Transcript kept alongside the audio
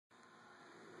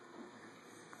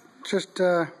Just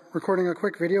recording a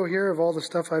quick video here of all the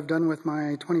stuff I've done with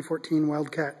my 2014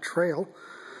 Wildcat Trail.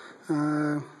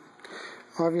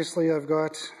 Obviously I've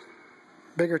got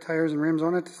bigger tires and rims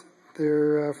on it.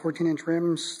 They're 14-inch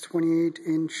rims,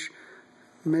 28-inch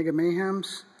Mega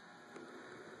Mayhems,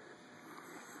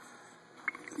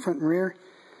 front and rear.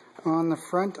 On the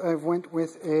front I've went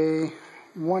with a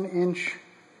 1-inch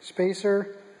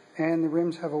spacer and the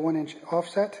rims have a 1-inch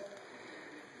offset.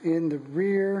 In the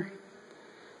rear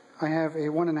I have a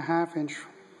 1.5-inch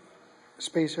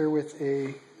spacer with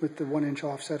the 1-inch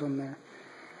offset on there.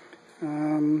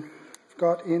 I've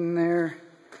got in there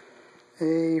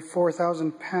a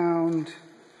 4,000-pound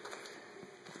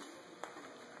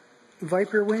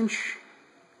Viper winch.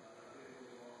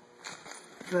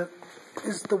 That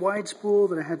is the wide spool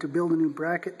that I had to build a new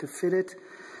bracket to fit it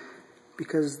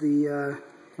because the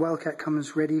Wildcat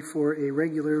comes ready for a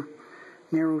regular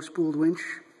narrow spooled winch,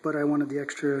 but I wanted the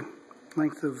extra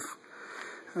length of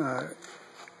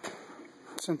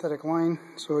synthetic line,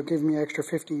 so it gave me extra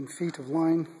 15 feet of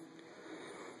line.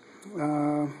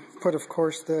 Put, of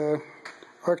course, the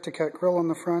Wildcat grill on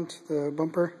the front, the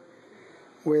bumper,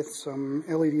 with some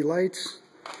LED lights.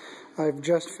 I've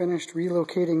just finished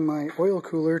relocating my oil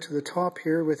cooler to the top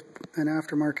here with an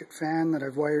aftermarket fan that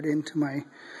I've wired into my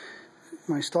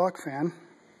stock fan,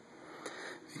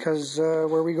 because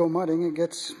where we go mudding, it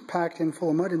gets packed in full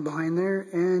of mud in behind there,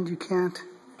 and you can't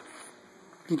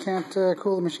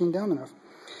cool the machine down enough.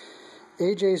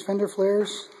 AJ's fender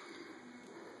flares,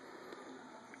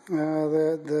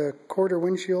 the quarter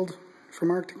windshield from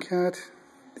Wildcat,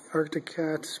 the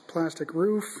Wildcat's plastic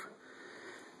roof,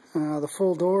 the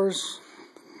full doors,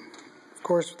 of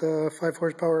course the 5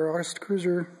 horsepower Ost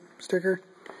Cruiser sticker.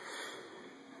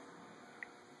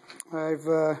 I've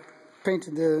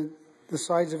painted the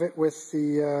sides of it with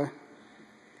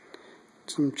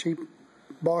some cheap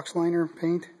box liner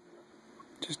paint,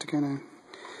 just to kind of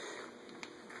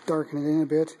darken it in a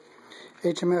bit.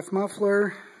 HMF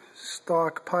muffler,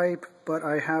 stock pipe, but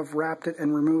I have wrapped it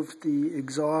and removed the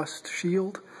exhaust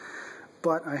shield,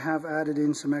 but I have added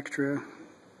in some extra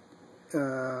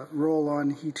roll-on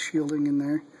heat shielding in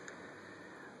there.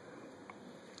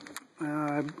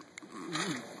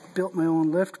 Built my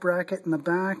own lift bracket in the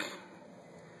back.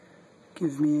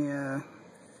 Gives me an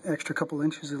extra couple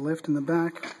inches of lift in the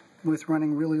back with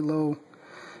running really low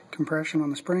compression on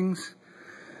the springs.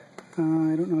 I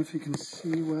don't know if you can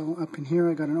see well up in here.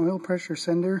 I got an oil pressure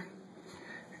sender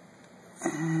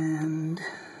and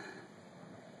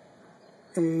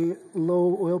a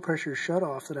low oil pressure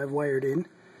shutoff that I've wired in,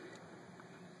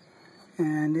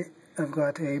 and I've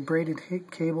got a braided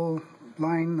cable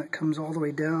line that comes all the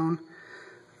way down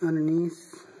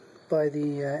underneath by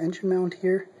the engine mount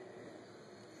here,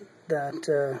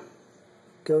 that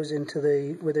goes into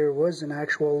where there was an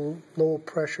actual low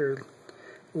pressure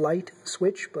light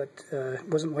switch, but it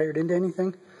wasn't wired into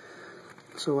anything,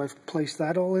 so I've placed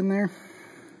that all in there.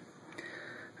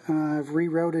 I've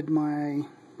rerouted my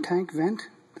tank vent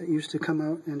that used to come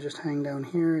out and just hang down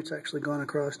here. It's actually gone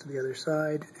across to the other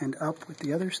side and up with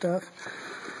the other stuff.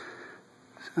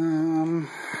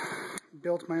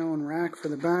 Built my own rack for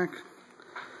the back,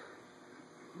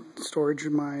 storage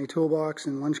of my toolbox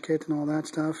and lunch kit and all that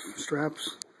stuff,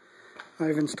 straps.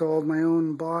 I've installed my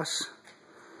own Boss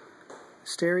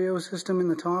stereo system in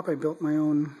the top. I built my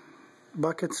own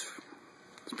buckets,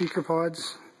 speaker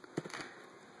pods.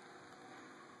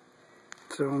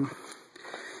 So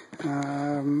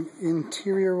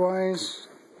interior wise,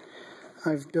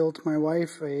 I've built my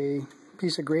wife a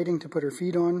piece of grating to put her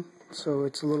feet on, so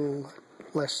it's a little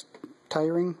less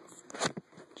tiring.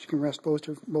 She can rest both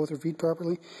her feet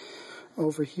properly.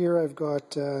 Over here I've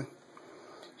got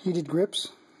heated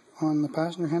grips on the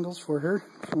passenger handles for her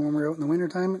for when we're out in the winter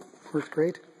time. It works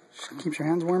great. She keeps your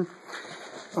hands warm.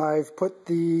 I've put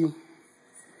the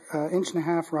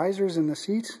 1.5-inch risers in the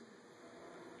seat.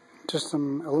 Just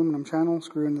some aluminum channel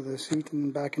screw into the seat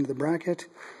and back into the bracket.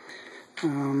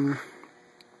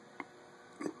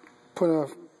 Put a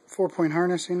 4-point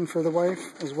harness in for the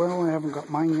wife as well. I haven't got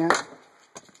mine yet.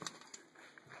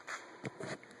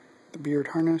 The beard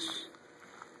harness.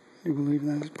 I do believe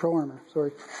that is Pro Armor.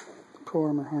 Sorry, Pro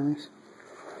Armor harness.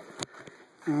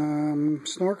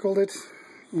 Snorkeled it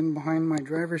in behind my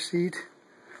driver's seat.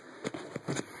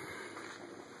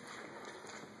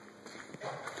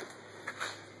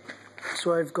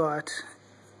 So I've got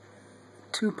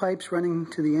 2 pipes running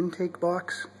to the intake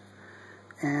box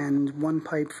and 1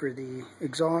 pipe for the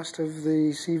exhaust of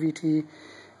the CVT,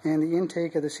 and the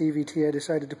intake of the CVT I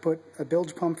decided to put a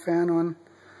bilge pump fan on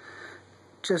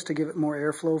just to give it more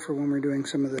airflow for when we're doing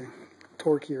some of the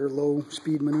torquey or low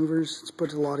speed maneuvers. It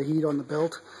puts a lot of heat on the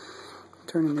belt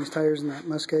turning these tires in that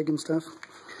muskeg and stuff.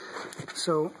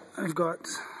 So I've got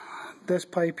this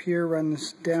pipe here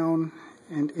runs down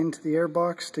and into the air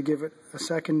box to give it a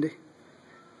second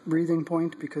breathing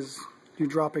point, because you're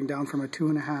dropping down from a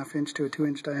 2.5 inch to a 2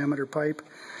 inch diameter pipe.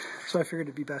 So I figured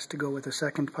it'd be best to go with a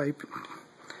second pipe.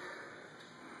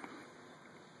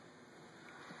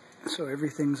 So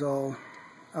everything's all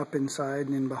up inside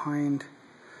and in behind.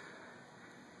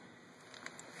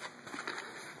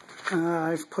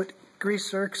 I've put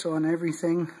grease zerks on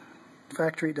everything.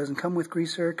 Factory, it doesn't come with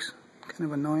grease zerks. Kind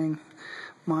of annoying.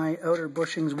 My outer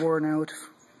bushing's worn out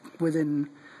within,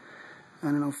 I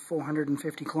don't know,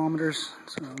 450 kilometers.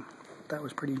 So that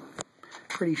was pretty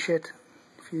shit,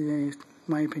 if you,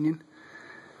 my opinion.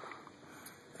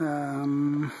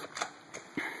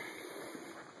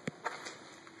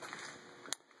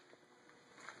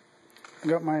 I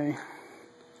got my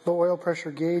low oil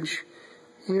pressure gauge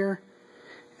here,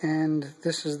 and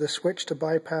this is the switch to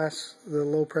bypass the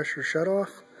low pressure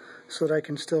shutoff, so that I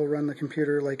can still run the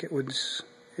computer like it would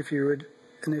if you would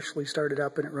initially start it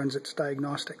up and it runs its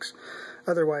diagnostics.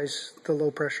 Otherwise, the low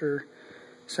pressure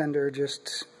sender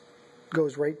just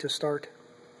goes right to start.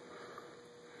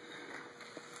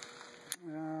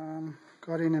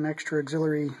 Got in an extra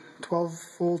auxiliary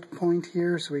 12-volt point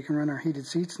here so we can run our heated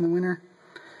seats in the winter.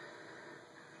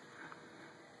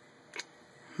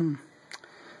 I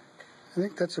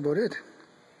think that's about it.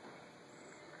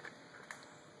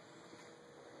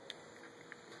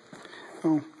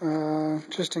 Oh,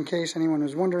 just in case anyone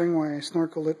was wondering why I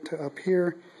snorkeled it to up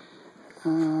here,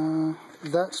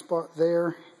 that spot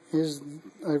there is,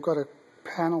 I've got a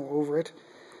panel over it,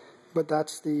 but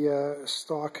that's the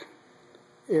stock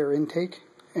air intake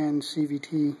and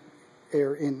CVT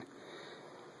air in.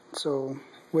 So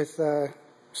with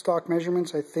stock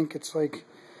measurements, I think it's like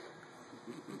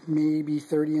maybe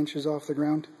 30 inches off the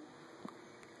ground,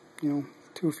 2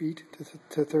 feet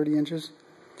to 30 inches,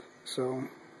 so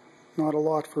not a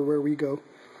lot for where we go.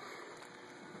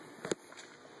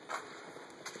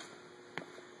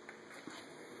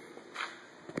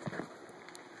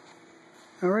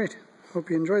 Alright, hope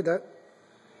you enjoyed that.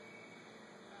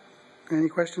 Any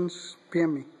questions?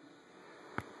 PM me.